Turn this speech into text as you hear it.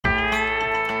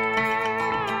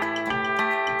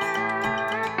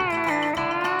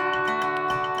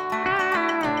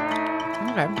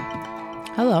Okay.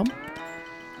 Hello.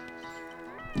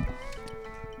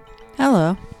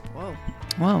 Hello. Whoa.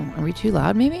 Whoa. Are we too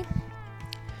loud, maybe?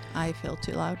 I feel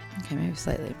too loud. Okay, maybe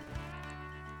slightly.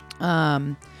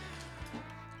 Well,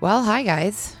 hi,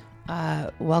 guys.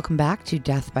 Welcome back to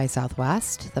Death by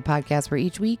Southwest, the podcast where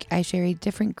each week I share a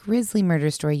different grisly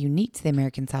murder story unique to the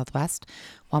American Southwest,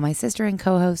 while my sister and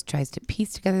co-host tries to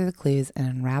piece together the clues and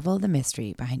unravel the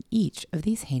mystery behind each of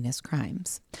these heinous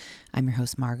crimes. I'm your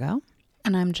host, Margot.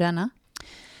 And I'm Jenna.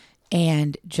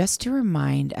 And just to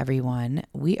remind everyone,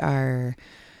 we're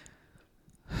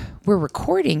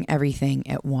recording everything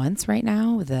at once right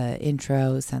now, the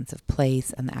intro, sense of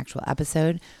place, and the actual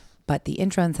episode. But the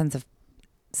intro and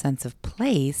sense of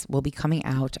place will be coming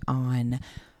out on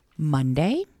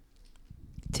Monday,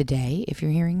 today, if you're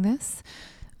hearing this.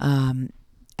 And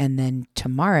then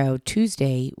tomorrow,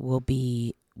 Tuesday, we'll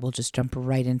just jump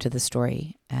right into the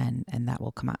story, and that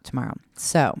will come out tomorrow.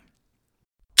 So,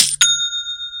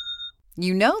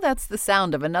 you know that's the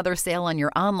sound of another sale on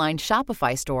your online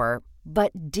Shopify store.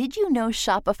 But did you know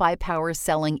Shopify powers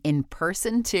selling in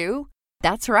person too?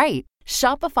 That's right.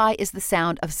 Shopify is the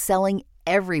sound of selling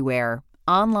everywhere.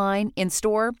 Online,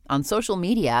 in-store, on social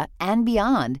media, and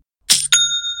beyond.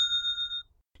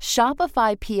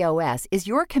 Shopify POS is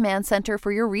your command center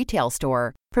for your retail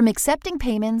store. From accepting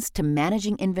payments to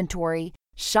managing inventory,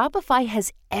 Shopify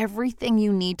has everything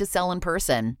you need to sell in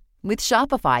person. With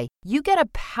Shopify, you get a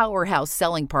powerhouse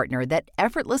selling partner that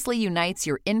effortlessly unites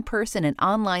your in-person and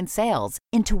online sales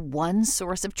into one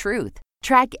source of truth.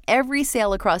 Track every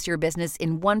sale across your business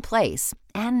in one place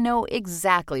and know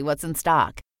exactly what's in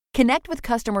stock. Connect with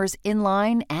customers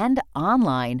in-line and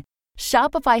online.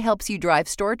 Shopify helps you drive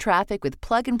store traffic with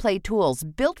plug-and-play tools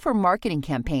built for marketing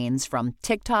campaigns from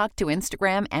TikTok to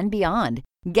Instagram and beyond.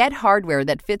 Get hardware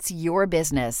that fits your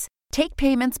business. Take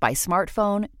payments by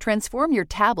smartphone, transform your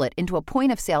tablet into a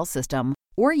point-of-sale system,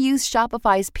 or use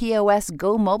Shopify's POS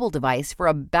Go mobile device for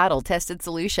a battle-tested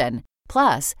solution.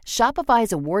 Plus,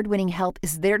 Shopify's award-winning help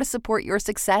is there to support your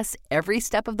success every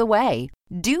step of the way.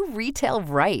 Do retail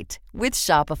right with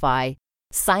Shopify.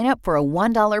 Sign up for a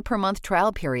 $1 per month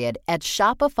trial period at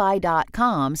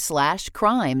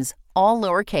shopify.com/crimes, all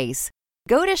lowercase.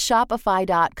 Go to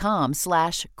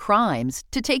shopify.com/crimes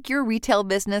to take your retail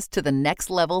business to the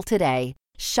next level today.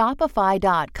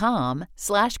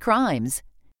 Shopify.com/crimes.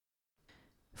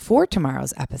 for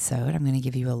tomorrow's episode, I'm going to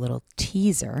give you a little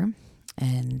teaser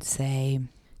and say,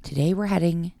 today we're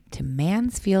heading to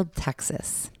Mansfield,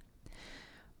 Texas,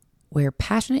 where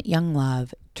passionate young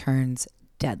love turns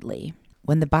deadly.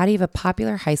 When the body of a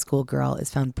popular high school girl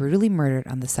is found brutally murdered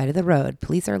on the side of the road,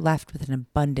 police are left with an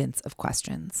abundance of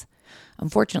questions.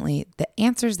 Unfortunately, the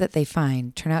answers that they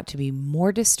find turn out to be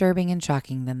more disturbing and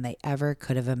shocking than they ever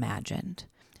could have imagined.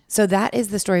 So that is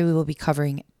the story we will be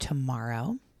covering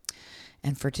tomorrow.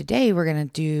 And for today, we're going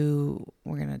to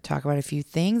talk about a few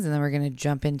things, and then we're going to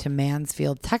jump into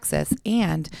Mansfield, Texas.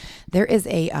 And there is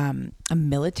a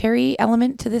military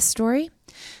element to this story.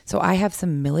 So I have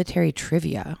some military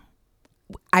trivia.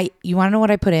 You want to know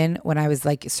what I put in when I was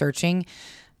like searching?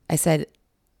 I said,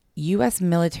 U.S.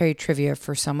 military trivia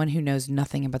for someone who knows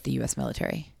nothing about the U.S.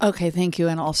 military. Okay, thank you.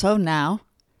 And also now,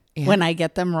 when I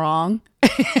get them wrong,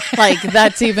 like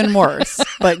that's even worse.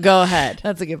 But go ahead.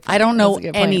 That's a good point. I don't know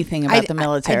anything about the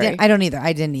military. I don't either.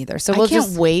 I didn't either. So I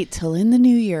can't wait till in the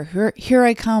new year. Here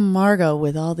I come, Margot,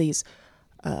 with all these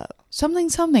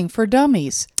something for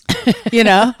dummies. You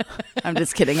know? I'm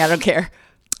just kidding. I don't care.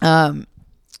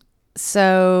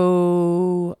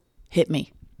 So hit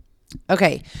me.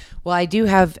 Okay. Well, I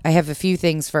have a few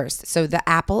things first. So the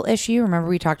Apple issue, remember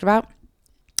we talked about?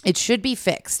 It should be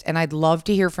fixed. And I'd love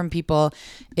to hear from people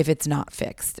if it's not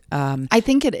fixed. I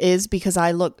think it is because I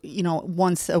look,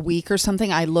 once a week or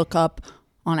something, I look up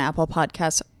on Apple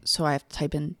Podcasts. So I have to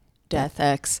type in Death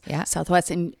X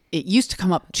Southwest. And it used to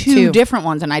come up two different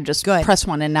oones. And I just press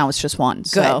one and now it's just one.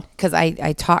 Good. Because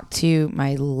I talked to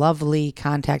my lovely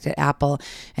contact at Apple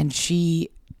and she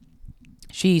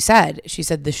said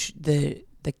the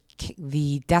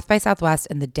Death by Southwest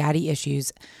and the daddy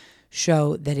issues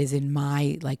show that is in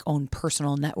my like own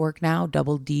personal network now,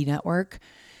 Double D network.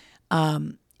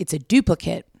 It's a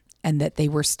duplicate, and that they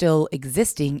were still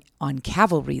existing on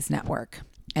Cavalry's network,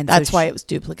 and that's why it was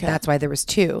duplicate. That's why there was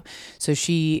two. So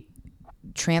she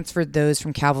transferred those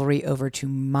from Cavalry over to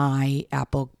my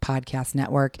Apple Podcast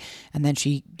network, and then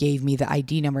she gave me the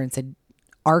ID number and said,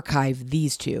 archive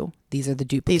these two. These are the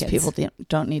duplicates. These people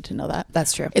don't need to know that.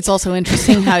 That's true. It's also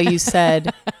interesting how you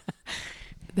said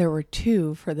there were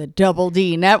two for the Double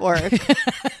D network.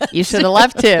 You should have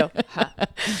left two.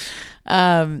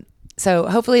 So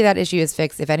hopefully that issue is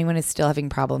fixed. If anyone is still having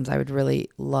problems, I would really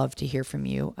love to hear from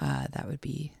you. That would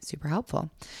be super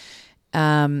helpful.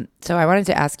 So I wanted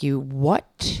to ask you,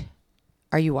 what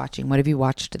are you watching? What have you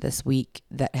watched this week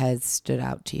that has stood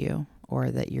out to you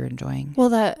or that you're enjoying?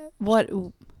 Well, what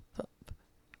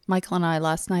Michael and I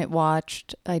last night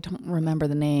watched, I don't remember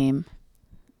the name.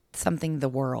 Something The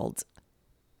World.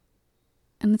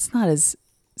 And it's not as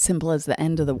simple as The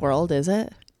End of the World, is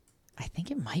it? I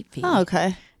think it might be. Oh,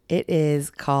 okay. It is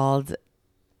called,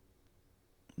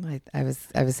 I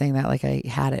was saying that like I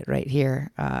had it right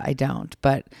here. I don't,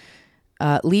 but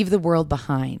Leave the World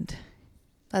Behind.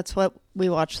 That's what we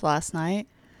watched last night.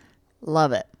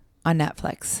 Love it. On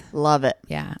Netflix. Love it.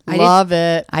 Yeah. Love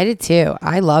it. I did too.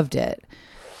 I loved it.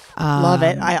 Love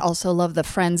it. I also love the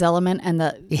friends element and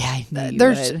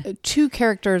there's two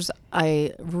characters.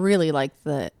 I really like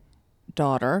the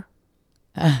daughter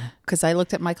because I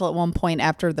looked at Michael at one point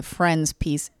after the friends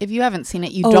piece. If you haven't seen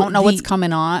it, you don't know what's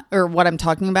coming on or what I'm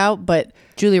talking about, but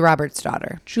Julia Roberts'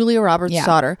 daughter.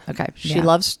 Daughter. Okay. She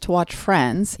loves to watch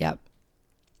Friends. Yep.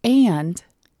 And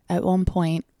at one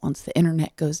point, once the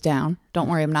internet goes down, don't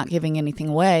worry, I'm not giving anything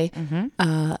away.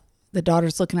 The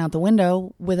daughter's looking out the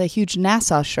window with a huge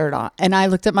NASA shirt on. And I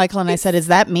looked at Michael and I said, is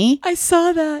that me? I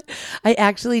saw that. I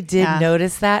actually did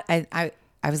notice that.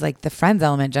 I was like, the Friends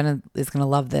element, Jenna is going to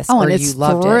love this. Oh, or and you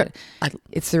loved it.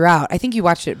 It's throughout. I think you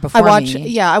watched it before me.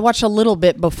 Yeah, I watched a little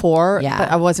bit before, Yeah.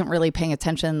 but I wasn't really paying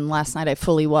attention. Last night I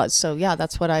fully was. So yeah,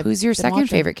 that's what I've Who's your been second watching.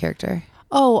 favorite character?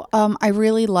 Oh, I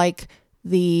really like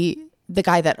the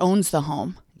guy that owns the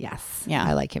home. Yes. Yeah.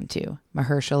 I like him too.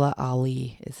 Mahershala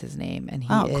Ali is his name. And he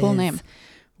cool name.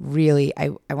 Really, I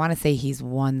want to say he's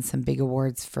won some big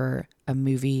awards for a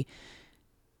movie.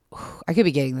 I could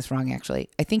be getting this wrong, actually.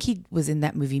 I think he was in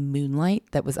that movie Moonlight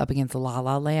that was up against La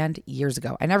La Land years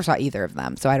ago. I never saw either of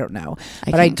them, so I don't know.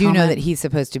 But I do know that he's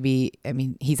supposed to be, I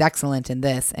mean, he's excellent in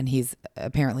this, and he's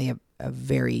apparently a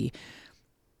very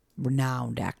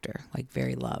renowned actor, like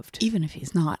very loved. Even if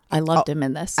he's not, I loved him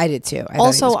in this. I did too.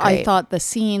 I thought the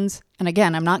scenes, and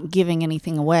again, I'm not giving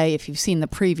anything away. If you've seen the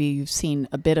preview, you've seen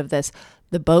a bit of this.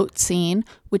 The boat scene,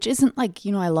 which isn't like,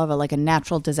 I love like a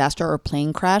natural disaster or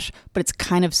plane crash, but it's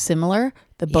kind of similar.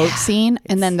 The boat scene,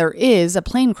 and then there is a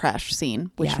plane crash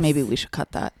scene, which maybe we should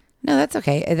cut that. No, that's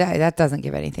okay. That doesn't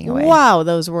give anything away. Wow,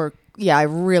 I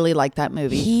really like that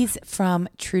movie. He's from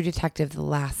True Detective, the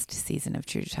last season of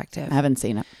True Detective. I haven't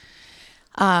seen it.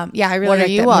 Yeah, I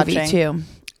really like that movie too.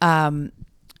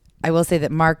 I will say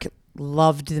that Mark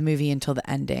loved the movie until the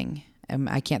ending.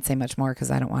 I can't say much more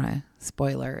because I don't want to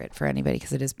spoiler it for anybody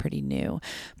because it is pretty new.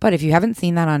 But if you haven't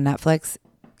seen that on Netflix,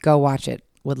 go watch it.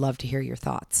 Would love to hear your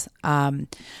thoughts.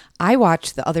 I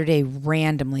watched the other day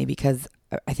randomly because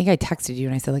I think I texted you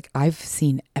and I said, like, I've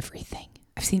seen everything.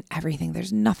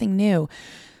 There's nothing new.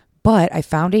 But I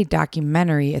found a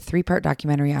documentary, a 3-part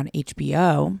documentary on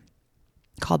HBO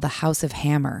called The House of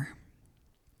Hammer.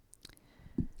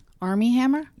 Armie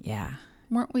Hammer? Yeah.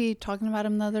 Weren't we talking about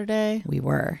him the other day? We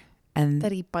were. And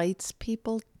that he bites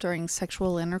people during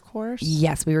sexual intercourse?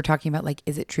 Yes, we were talking about, like,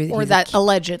 is it true that or that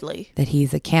allegedly that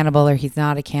he's a cannibal or he's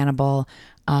not a cannibal?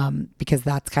 Because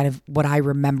that's kind of what I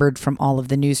remembered from all of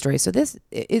the news stories. So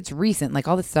it's recent. Like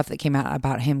all the stuff that came out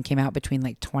about him came out between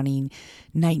like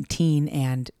 2019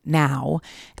 and now.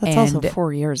 That's also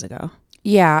 4 years ago.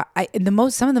 Yeah,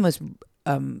 some of the most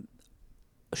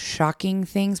shocking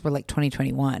things were like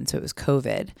 2021. So it was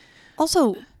COVID.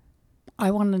 Also,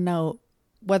 I want to know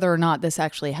whether or not this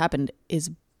actually happened.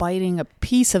 Is biting a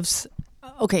piece of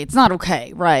okay, it's not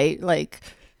okay, right? Like,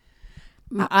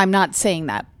 I'm not saying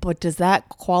that, but does that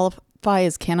qualify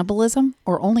as cannibalism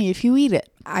or only if you eat it?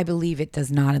 I believe it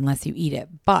does not unless you eat it,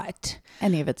 but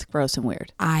any of it's gross and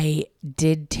weird. I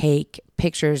did take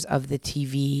pictures of the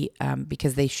TV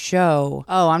because they show.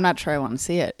 Oh, I'm not sure I want to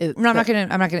see it. I'm not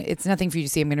gonna. It's nothing for you to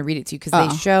see. I'm gonna read it to you because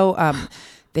they show.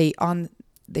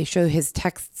 They show his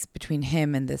texts between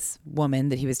him and this woman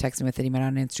that he was texting with that he met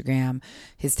on Instagram.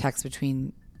 His text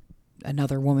between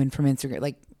another woman from Instagram.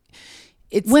 Like,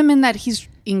 it's women that he's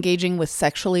engaging with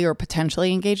sexually or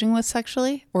potentially engaging with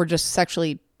sexually or just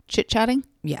sexually chit-chatting?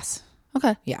 Yes.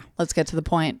 Okay. Yeah. Let's get to the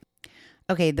point.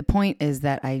 Okay. The point is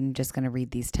that I'm just going to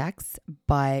read these texts,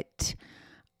 but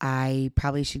I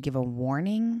probably should give a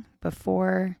warning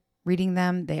before reading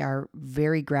them. They are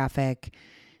very graphic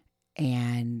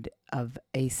and of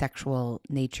a sexual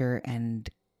nature and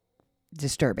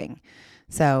disturbing.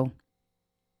 So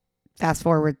fast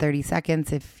forward 30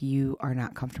 seconds if you are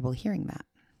not comfortable hearing that.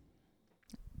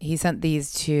 He sent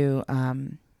these to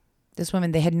this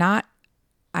woman. They had not,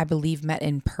 I believe, met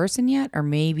in person yet, or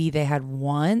maybe they had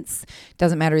once.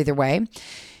 Doesn't matter either way.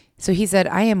 So he said,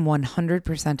 I am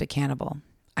 100% a cannibal.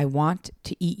 I want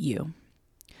to eat you.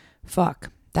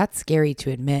 Fuck, that's scary to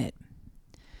admit.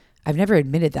 I've never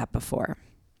admitted that before.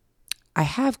 I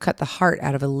have cut the heart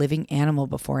out of a living animal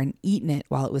before and eaten it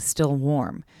while it was still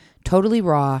warm. Totally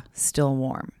raw, still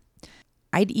warm.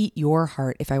 I'd eat your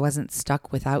heart if I wasn't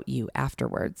stuck without you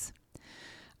afterwards.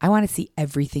 I want to see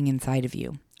everything inside of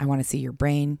you. I want to see your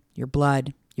brain, your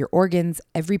blood, your organs,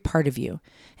 every part of you.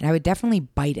 And I would definitely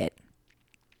bite it.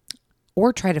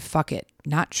 Or try to fuck it.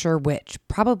 Not sure which.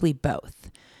 Probably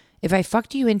both. If I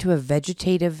fucked you into a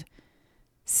vegetative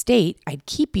state, I'd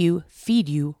keep you, feed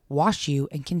you, wash you,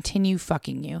 and continue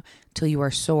fucking you till you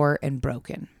are sore and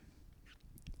broken.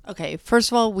 Okay, first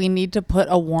of all, we need to put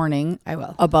a warning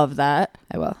above that.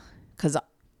 I will. Because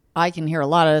I can hear a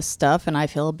lot of stuff and I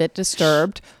feel a bit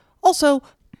disturbed. Also,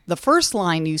 the first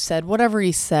line you said, whatever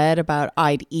he said about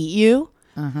I'd eat you,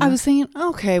 I was thinking,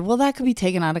 okay, well, that could be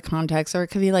taken out of context, or it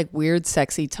could be like weird,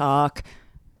 sexy talk.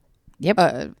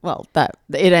 Yep. Well,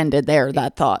 it ended there,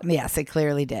 that thought. Yes, it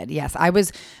clearly did. Yes,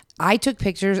 I took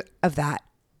pictures of that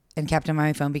and kept them on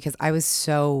my phone because I was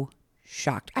so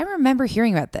shocked. I remember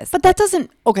hearing about this. But that doesn't,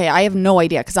 okay, I have no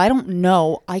idea because I don't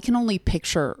know. I can only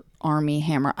picture Armie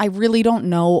Hammer. I really don't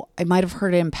know. I might have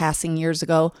heard it in passing years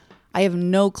ago. I have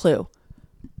no clue.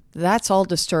 That's all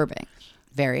disturbing.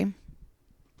 Very.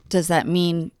 Does that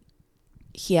mean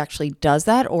he actually does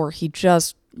that, or he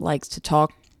just likes to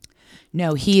talk?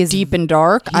 No, he is deep and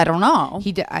dark. I don't know.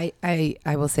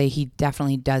 I will say he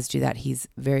definitely does do that. He's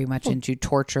very much into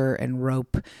torture and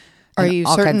rope. Are and you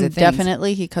all certain? Kinds of things.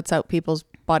 Definitely, he cuts out people's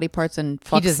body parts and fucks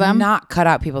them. He does not cut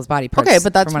out people's body parts. Okay,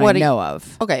 but that's from what I know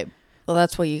of. Okay, well,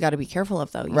 that's what you got to be careful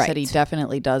of, though. You said he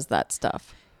definitely does that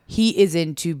stuff. He is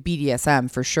into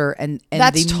BDSM for sure, and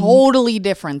that's totally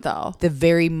different, though. The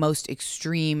very most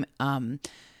extreme.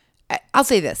 I'll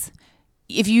say this: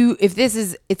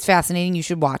 it's fascinating. You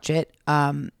should watch it.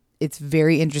 It's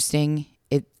very interesting.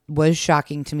 It was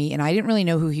shocking to me, and I didn't really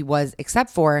know who he was,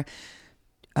 except for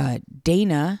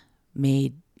Dana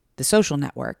made The Social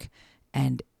Network,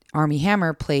 and Armie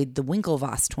Hammer played the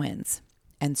Winklevoss twins,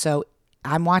 and so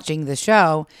I'm watching the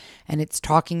show and it's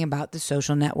talking about The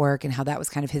Social Network and how that was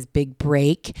kind of his big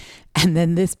break. And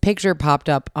then this picture popped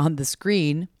up on the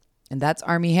screen, and that's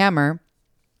Armie Hammer.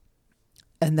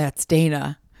 And that's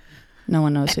Dana. No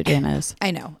one knows who Dana is. I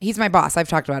know. He's my boss. I've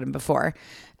talked about him before.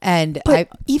 But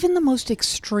even the most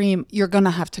extreme, you're going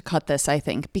to have to cut this, I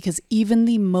think, because even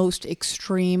the most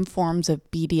extreme forms of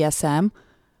BDSM,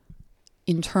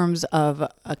 in terms of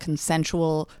a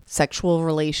consensual sexual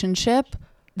relationship,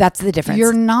 that's the difference.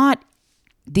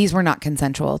 These were not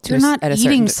consensual. You're not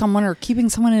eating someone or keeping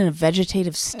someone in a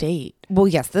vegetative state. Well,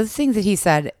 yes, those things that he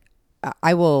said,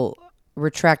 I will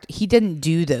retract. He didn't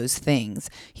do those things.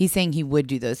 He's saying he would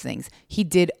do those things. He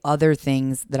did other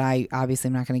things that I obviously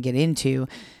am not going to get into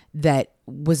that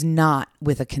was not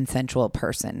with a consensual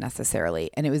person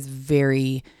necessarily. And it was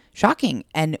very shocking.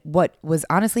 And what was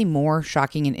honestly more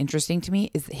shocking and interesting to me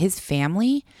is his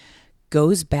family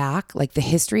goes back, like the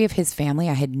history of his family,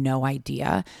 I had no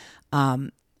idea.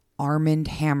 Armand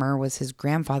Hammer was his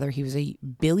grandfather. He was a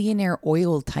billionaire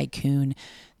oil tycoon.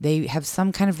 They have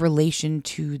some kind of relation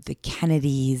to the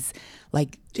Kennedys.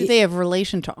 Do they have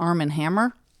relation to Armand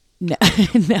Hammer? No,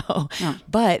 no.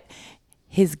 But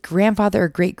his grandfather or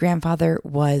great grandfather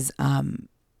was a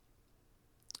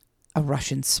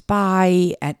Russian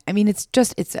spy. And I mean, it's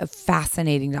a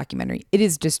fascinating documentary. It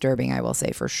is disturbing, I will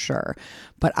say for sure.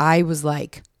 But I was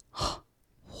like,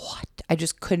 what? I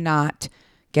just could not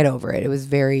get over it. It was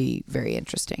very, very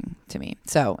interesting to me.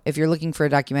 So if you're looking for a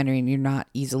documentary and you're not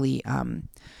easily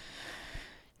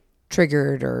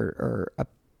triggered or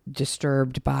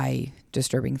disturbed by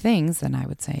disturbing things, then I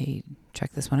would say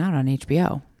check this one out on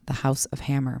HBO, The House of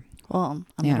Hammer. Well,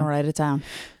 I'm going to write it down.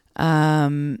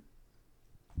 I'm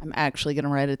actually going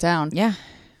to write it down. Yeah.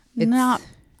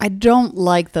 I don't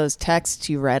like those texts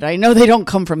you read. I know they don't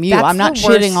come from you. I'm not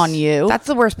shitting on you. That's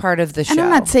the worst part of the show. And I'm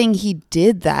not saying he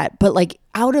did that, but like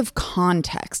out of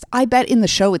context. I bet in the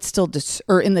show it's still,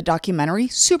 or in the documentary,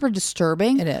 super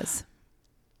disturbing. It is.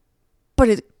 But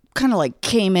it kind of like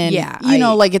came in,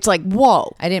 like it's like,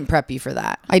 whoa. I didn't prep you for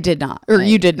that. I did not. Or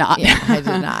you did not. Yeah, I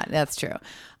did not. That's true.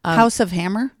 House of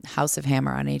Hammer? House of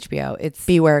Hammer on HBO. It's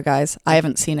beware, guys. I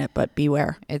haven't seen it, but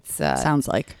beware. It's sounds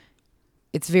like.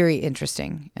 It's very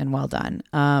interesting and well done.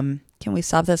 Can we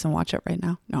stop this and watch it right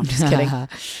now? No, I'm just kidding.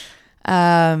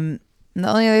 The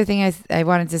only other thing I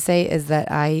wanted to say is that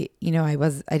I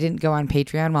didn't go on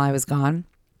Patreon while I was gone.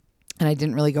 And I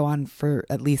didn't really go on for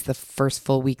at least the first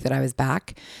full week that I was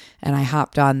back. And I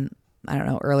hopped on, I don't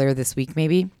know, earlier this week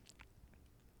maybe.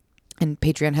 And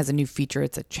Patreon has a new feature.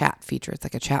 It's a chat feature. It's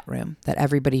like a chat room that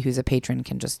everybody who's a patron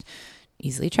can just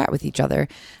easily chat with each other.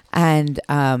 And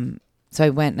so I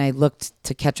went and I looked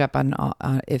to catch up on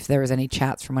if there was any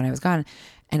chats from when I was gone.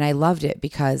 And I loved it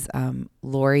because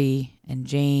Lori and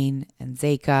Jane and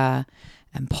Zeka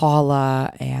and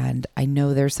Paula, and I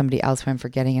know there's somebody else who I'm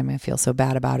forgetting. I'm going to feel so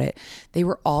bad about it. They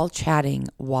were all chatting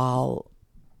while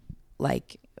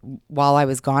I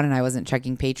was gone and I wasn't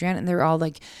checking Patreon, and they were all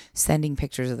like sending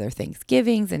pictures of their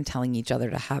Thanksgivings and telling each other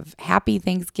to have happy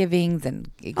Thanksgivings.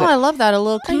 And I love that. A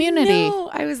little community.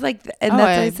 I was like, and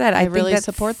that's what I said. I really think that's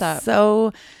support that.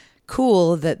 So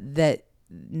cool that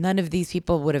none of these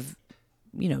people would have,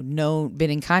 been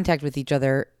in contact with each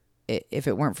other if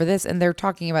it weren't for this. And they're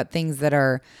talking about things that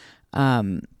are,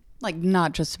 like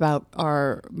not just about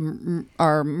our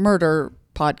murder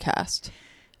podcast.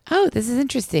 Oh, this is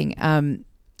interesting.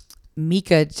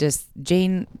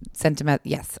 Jane sent him out.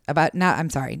 Yes.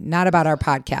 Not about our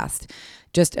podcast,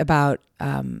 just about,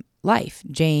 life.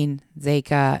 Jane,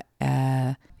 Zeka,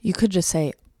 you could just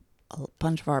say a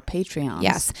bunch of our Patreons.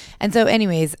 Yes. And so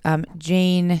anyways,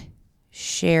 Jane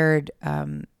shared,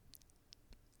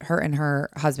 her and her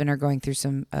husband are going through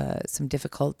some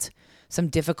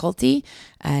difficulty.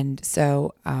 And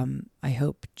so, I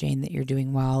hope, Jane, that you're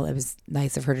doing well. It was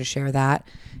nice of her to share that.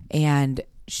 And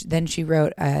then she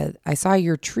wrote, I saw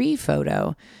your tree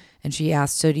photo, and she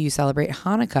asked, so do you celebrate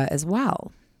Hanukkah as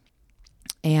well?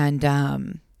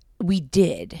 And, we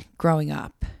did growing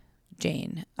up,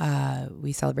 Jane.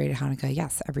 We celebrated Hanukkah,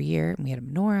 yes, every year. And we had a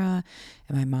menorah,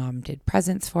 and my mom did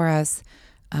presents for us.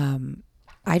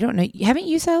 I don't know. Haven't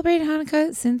you celebrated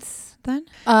Hanukkah since then?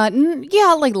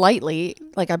 Yeah, like lightly.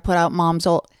 Like I put out mom's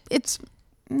old.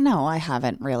 No, I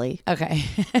haven't really. Okay.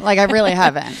 Like I really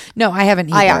haven't. No, I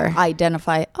haven't either. I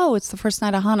identify, it's the first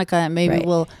night of Hanukkah, and maybe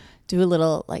we'll do a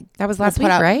little like. That was last week,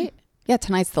 right? Yeah,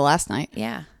 tonight's the last night.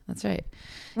 Yeah, that's right.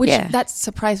 That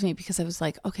surprised me because I was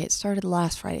like, okay, it started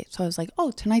last Friday. So I was like,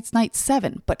 tonight's night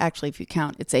 7. But actually, if you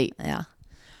count, it's 8. Yeah.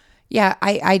 Yeah,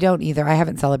 I don't either. I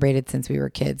haven't celebrated since we were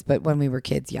kids. But when we were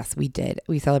kids, yes, we did.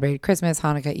 We celebrated Christmas,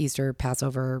 Hanukkah, Easter,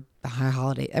 Passover, the high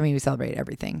holiday. I mean, we celebrated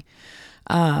everything.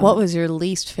 What was your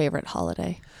least favorite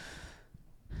holiday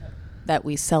that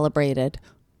we celebrated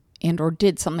and or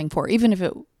did something for? Even if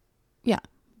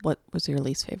what was your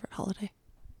least favorite holiday?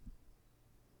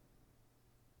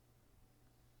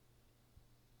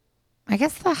 I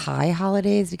guess the high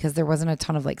holidays, because there wasn't a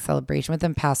ton of like celebration with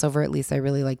them. Passover, at least I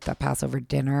really liked the Passover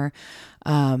dinner.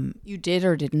 You did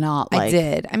or did not like? I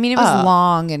did. I mean, it was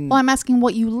long and. Well, I'm asking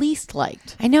what you least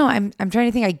liked. I know. I'm trying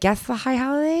to think. I guess the high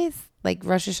holidays, like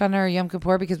Rosh Hashanah or Yom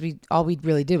Kippur, because all we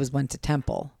really did was went to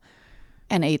temple.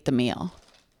 And ate the meal.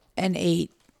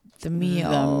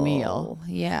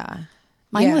 Yeah.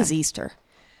 Mine was Easter.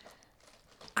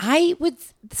 We went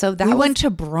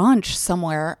to brunch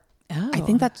somewhere. Oh. I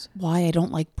think that's why I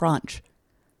don't like brunch.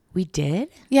 We did?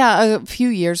 Yeah, a few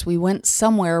years we went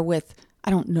somewhere with, I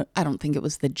don't know, I don't think it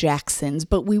was the Jacksons,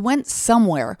 but we went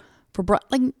somewhere for brunch.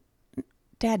 Like,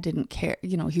 Dad didn't care.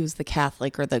 He was the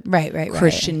Catholic or the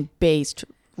Christian-based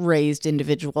raised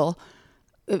individual.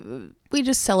 We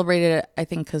just celebrated it, I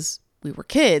think, because we were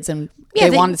kids and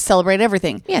they wanted to celebrate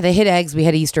everything. Yeah, they hid eggs. We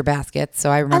had Easter baskets, so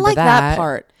I remember that. I like that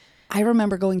part. I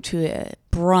remember going to a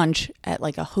brunch at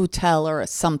like a hotel or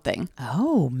something.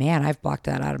 Oh, man, I've blocked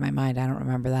that out of my mind. I don't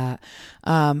remember that.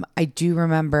 I do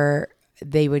remember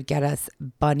they would get us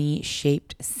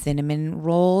bunny-shaped cinnamon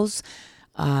rolls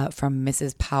from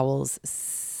Mrs. Powell's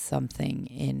something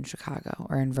in Chicago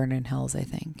or in Vernon Hills, I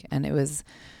think. And it was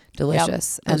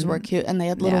delicious. Yep, those were cute. And they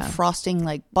had little frosting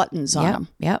like buttons on them.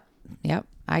 Yep.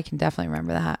 I can definitely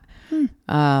remember that.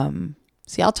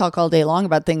 See, I'll talk all day long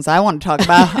about things I want to talk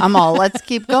about. I'm all, let's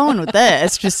keep going with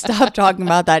this. Just stop talking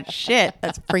about that shit.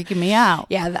 That's freaking me out.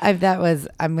 Yeah, that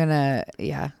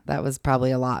was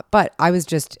probably a lot. But I was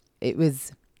just, it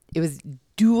was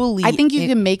dually. I think you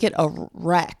can make it a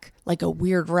rec, like a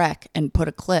weird rec, and put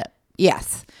a clip.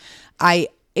 Yes.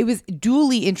 It was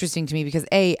dually interesting to me because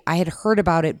I had heard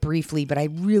about it briefly, but I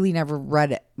really never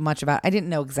read much about it. I didn't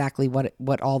know exactly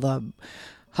what all the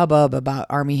hubbub about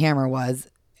Armie Hammer was,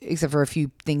 except for a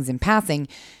few things in passing.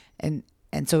 And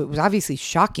so it was obviously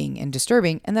shocking and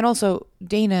disturbing. And then also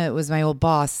Dana was my old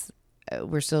boss.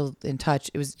 We're still in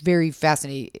touch. It was very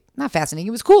fascinating. Not fascinating.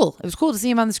 It was cool. It was cool to see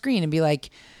him on the screen and be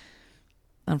like,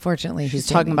 unfortunately, she's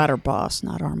talking about her boss,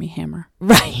 not Armie Hammer.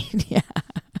 Right. Yeah.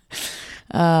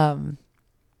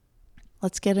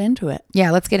 Let's get into it.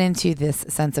 Yeah, let's get into this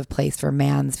sense of place for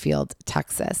Mansfield,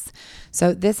 Texas.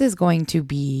 So this is going to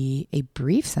be a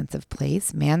brief sense of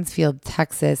place. Mansfield,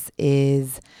 Texas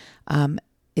is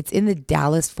It's in the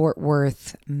Dallas-Fort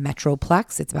Worth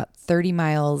Metroplex. It's about 30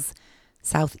 miles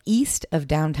southeast of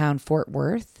downtown Fort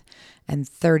Worth and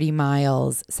 30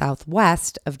 miles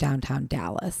southwest of downtown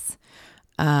Dallas.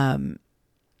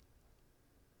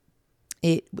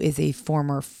 It is a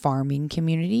former farming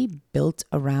community built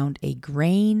around a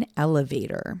grain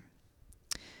elevator.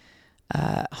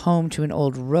 Home to an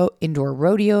old indoor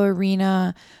rodeo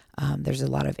arena. There's a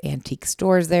lot of antique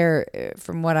stores there.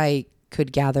 From what I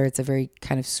could gather, it's a very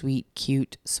kind of sweet,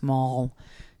 cute, small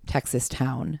Texas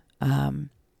town.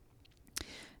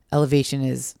 Elevation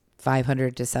is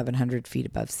 500 to 700 feet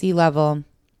above sea level.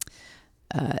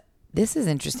 This is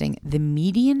interesting. The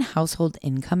median household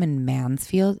income in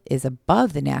Mansfield is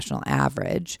above the national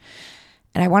average.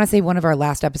 And I want to say one of our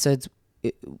last episodes,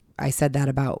 I said that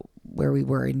about where we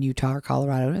were in Utah or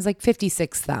Colorado. It was like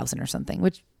 56,000 or something,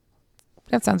 which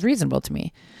that sounds reasonable to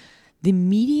me. The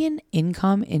median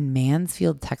income in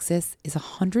Mansfield, Texas is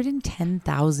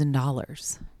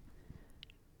 $110,000.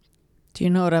 Do you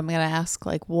know what I'm going to ask?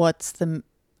 Like, what's the,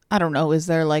 I don't know, is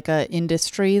there like a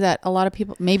industry that a lot of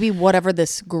people, maybe whatever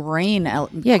this grain.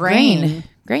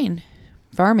 Grain.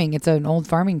 Farming. It's an old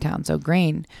farming town. So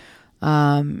grain.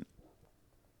 The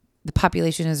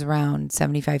population is around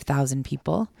 75,000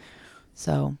 people.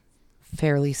 So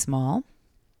fairly small.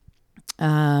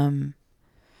 And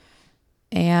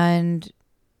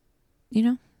you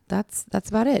know, that's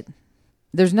about it.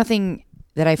 There's nothing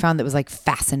that I found that was like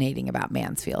fascinating about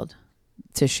Mansfield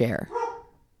to share.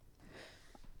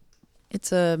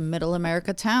 It's a middle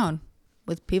America town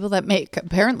with people that make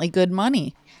apparently good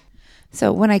money.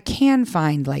 So when I can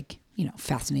find like, you know,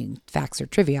 fascinating facts or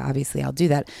trivia, obviously I'll do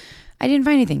that. I didn't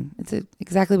find anything. It's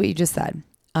exactly what you just said.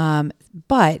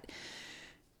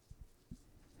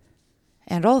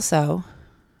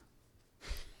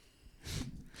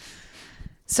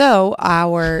 So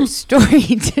our story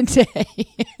today,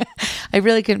 I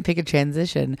really couldn't pick a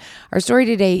transition. Our story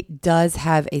today does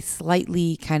have a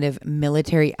slightly kind of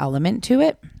military element to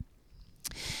it.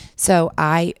 So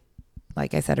I,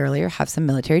 like I said earlier, have some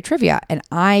military trivia, and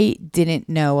I didn't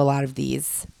know a lot of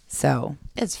these. So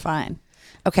it's fine.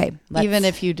 Okay. Even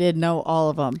if you did know all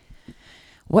of them.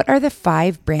 What are the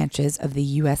 5 branches of the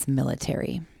U.S.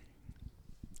 military?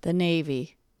 The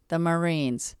Navy, the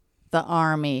Marines, the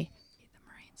Army.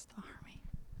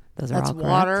 Those are That's all correct.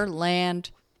 Water,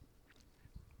 land,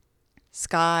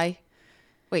 sky.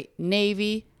 Wait,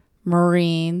 Navy,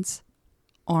 Marines,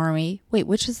 Army. Wait,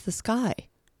 which is the sky?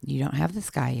 You don't have the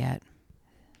sky yet.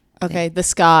 Okay, the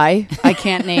sky. I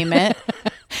can't name it.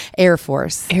 Air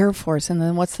Force. Air Force. And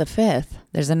then what's the 5th?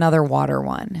 There's another water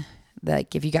one.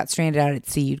 Like if you got stranded out at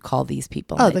sea, you'd call these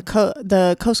people. Oh,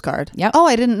 the Coast Guard. Yep. Oh,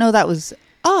 I didn't know that was.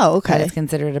 Oh, okay. That is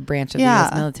considered a branch of the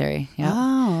U.S. military. Yep.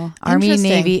 Oh, Army,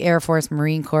 Navy, Air Force,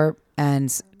 Marine Corps,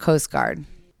 and Coast Guard.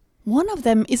 One of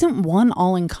them, isn't one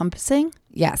all encompassing?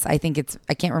 Yes, I think it's,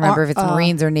 I can't remember if it's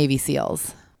Marines or Navy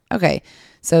SEALs. Okay,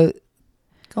 so.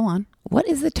 Go on. What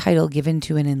is the title given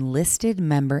to an enlisted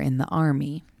member in the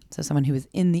Army? So someone who is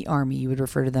in the Army, you would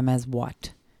refer to them as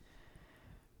what?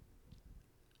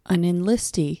 An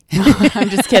enlistee. No, I'm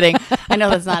just kidding. I know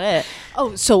that's not it.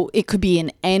 Oh, so it could be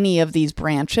in any of these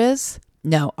branches?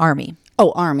 No, Army.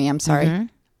 Oh, Army. I'm sorry. Mm-hmm.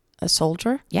 A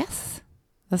soldier? Yes.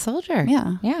 A soldier.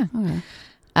 Yeah. Yeah. Okay.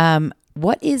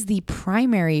 What is the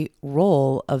primary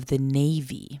role of the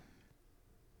Navy?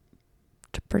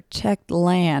 To protect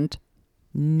land.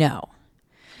 No.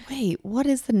 Wait, what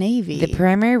is the Navy? The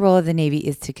primary role of the Navy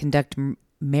is to conduct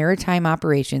maritime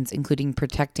operations, including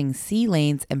protecting sea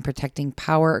lanes and protecting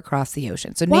power across the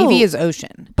ocean. So Whoa. Navy is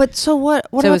ocean. But so what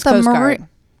so about is the Coast Marine? Guard.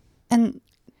 And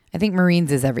I think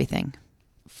Marines is everything.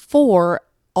 4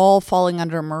 all falling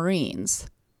under Marines.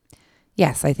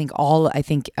 Yes, I think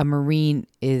a Marine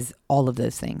is all of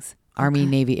those things. Army,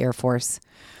 Navy, Air Force,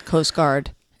 Coast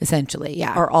Guard. Essentially,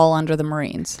 yeah. Are all under the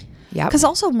Marines. Yeah. Because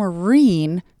also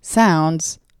Marine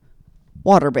sounds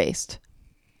water-based.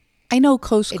 I know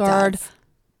Coast Guard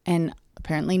and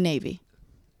apparently Navy.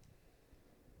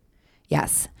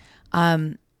 Yes.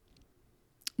 Do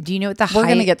you know what the We're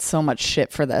going to get so much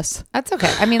shit for this. That's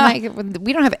okay. I mean, like,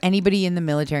 we don't have anybody in the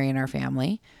military in our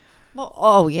family. Well,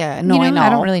 oh, yeah. No, I know. I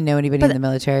don't really know anybody in the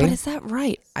military. But is that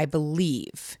right? I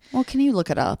believe. Well, can you look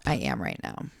it up? I am right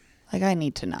now. Like, I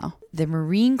need to know. The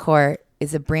Marine Corps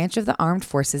is a branch of the armed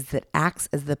forces that acts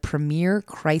as the premier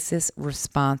crisis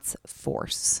response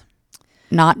force.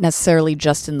 Not necessarily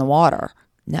just in the water.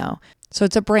 No. So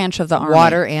it's a branch of the Army.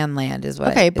 Water and land is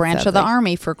what. Okay, branch of the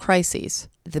Army for crises.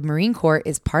 The Marine Corps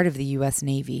is part of the U.S.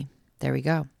 Navy. There we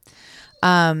go.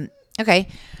 Okay.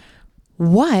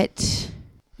 What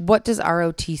does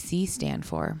ROTC stand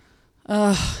for?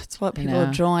 It's what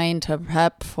people join to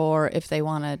prep for if they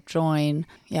want to join.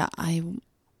 Yeah,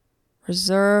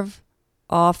 reserve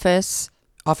officers.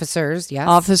 Yes,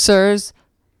 officers.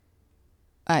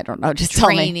 I don't know. Just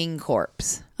training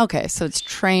corps. Okay, so it's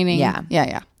training. Yeah.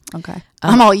 Okay.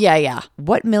 Yeah.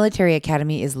 What military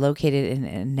academy is located in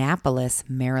Annapolis,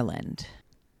 Maryland?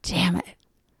 Damn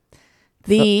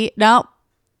it. No.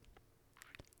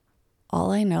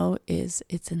 All I know is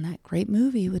it's in that great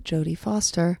movie with Jodie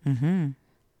Foster. Mm-hmm.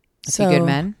 A Few Good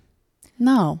Men?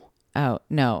 No. Oh,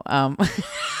 no.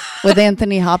 With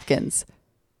Anthony Hopkins.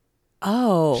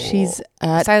 Oh. She's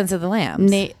at Silence of the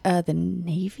Lambs. The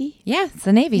Navy? Yeah, it's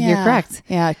the Navy. You're correct.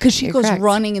 Yeah, because she goes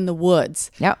running in the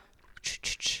woods. Yep.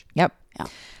 Yeah.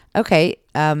 Okay.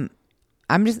 I'll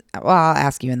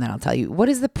ask you and then I'll tell you. What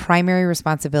is the primary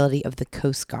responsibility of the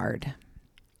Coast Guard?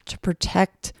 To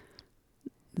protect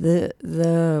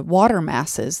the water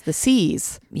masses, the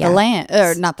seas, the land,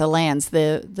 or not the lands,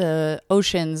 the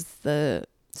oceans, the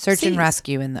search and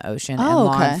rescue in the ocean, and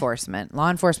law enforcement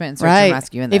and search and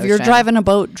rescue in the ocean. If you're driving a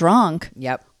boat drunk,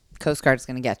 yep, Coast Guard's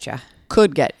going to get you.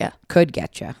 Could get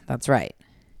you. That's right.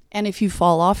 And if you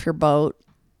fall off your boat,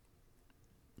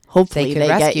 hopefully they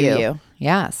rescue you.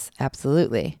 Yes,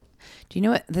 absolutely. Do you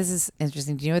know what? This is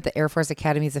interesting. Do you know what the Air Force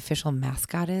Academy's official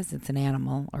mascot is? It's an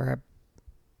animal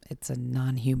it's a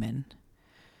non-human.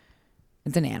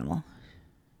 It's an animal.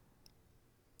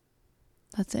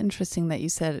 That's interesting that you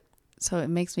said it. So it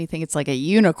makes me think it's like a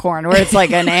unicorn where it's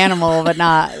like an animal, but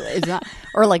it's not,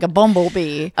 or like a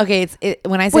bumblebee. Okay.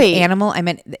 When I said animal, I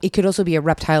meant it could also be a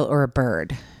reptile or a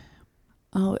bird.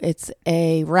 Oh, it's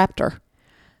a raptor.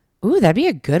 Ooh, that'd be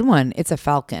a good one. It's a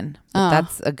falcon.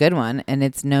 That's a good one. And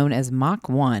it's known as Mach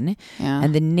 1. Yeah.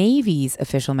 And the Navy's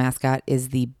official mascot is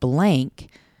the blank.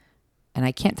 And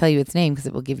I can't tell you its name because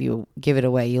it will give it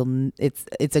away.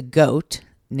 It's a goat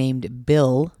named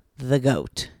Bill the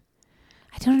Goat.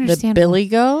 I don't understand. The Billy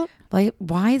Goat? Like,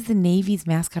 why is the Navy's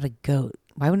mascot a goat?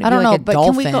 Why wouldn't it be like a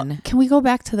dolphin? Can we go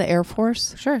back to the Air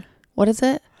Force? Sure. What is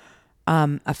it?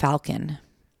 A falcon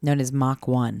known as Mach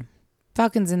 1.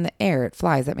 Falcon's in the air. It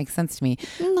flies. That makes sense to me.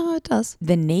 No, it does.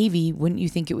 The Navy, wouldn't you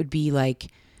think it would be like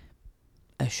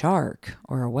a shark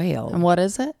or a whale? And what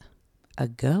is it? A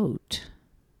goat.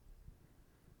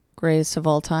 Greatest of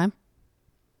all time.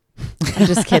 I'm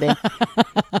just kidding.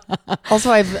 Also,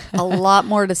 I have a lot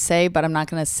more to say, but I'm not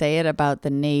going to say it about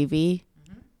the Navy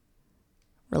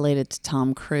related to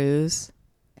Tom Cruise.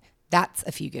 That's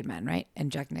A Few Good Men, right?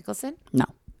 And Jack Nicholson? No.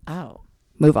 Oh.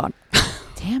 Move on.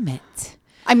 Damn it.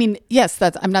 I mean, yes,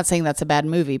 I'm not saying that's a bad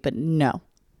movie, but no.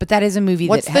 But that is a movie.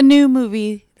 What's the new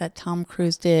movie that Tom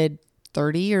Cruise did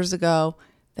 30 years ago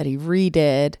that he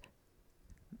redid?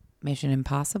 Mission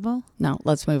Impossible? No,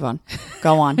 let's move on.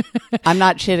 Go on. I'm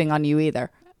not shitting on you either.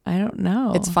 I don't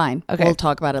know. It's fine. Okay. We'll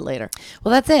talk about it later.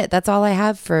 Well, that's it. That's all I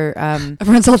have for...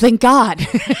 Everyone's all, thank God.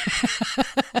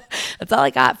 That's all I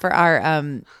got for our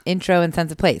intro and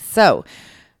sense of place. So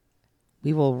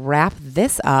we will wrap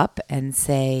this up and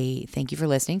say thank you for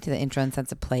listening to the intro and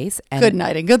sense of place. And good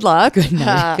night and good luck. Good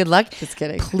night. Good luck. Just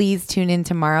kidding. Please tune in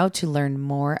tomorrow to learn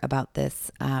more about this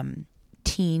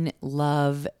teen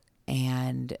love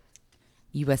and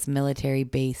U.S.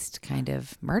 military-based kind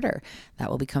of murder that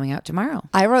will be coming out tomorrow.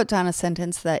 I wrote down a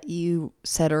sentence that you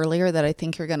said earlier that I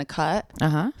think you're going to cut.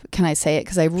 Uh-huh. Can I say it?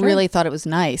 Because I really thought it was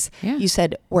nice. Yeah. You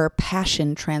said where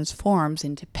passion transforms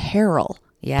into peril.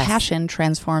 Yes. Passion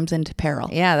transforms into peril.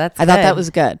 Yeah, I thought that was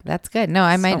good. That's good. No,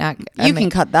 I might not. You can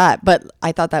cut that, but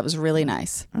I thought that was really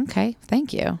nice. Okay.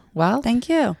 Thank you. Well, thank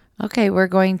you. Okay. We're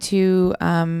going to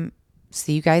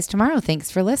see you guys tomorrow. Thanks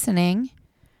for listening.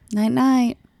 Night,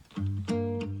 night.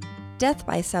 Death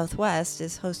by Southwest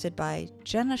is hosted by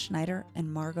Jenna Schneider and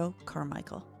Margot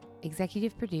Carmichael.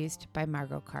 Executive produced by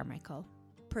Margot Carmichael.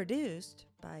 Produced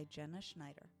by Jenna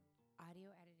Schneider. Audio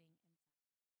editing.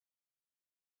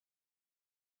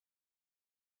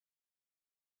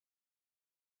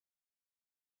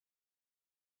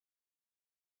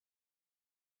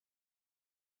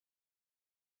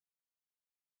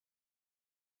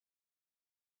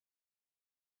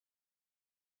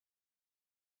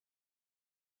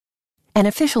 An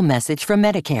official message from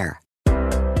Medicare.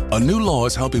 A new law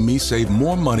is helping me save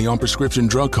more money on prescription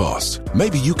drug costs.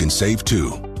 Maybe you can save too.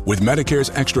 With Medicare's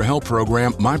Extra Help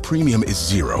program, my premium is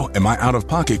zero and my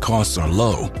out-of-pocket costs are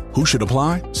low. Who should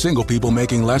apply? Single people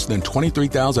making less than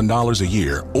 $23,000 a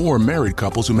year or married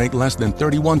couples who make less than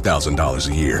 $31,000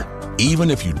 a year. Even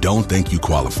if you don't think you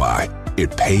qualify,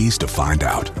 it pays to find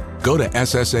out. Go to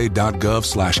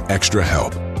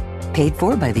ssa.gov/extrahelp. Paid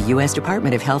for by the U.S.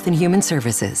 Department of Health and Human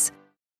Services.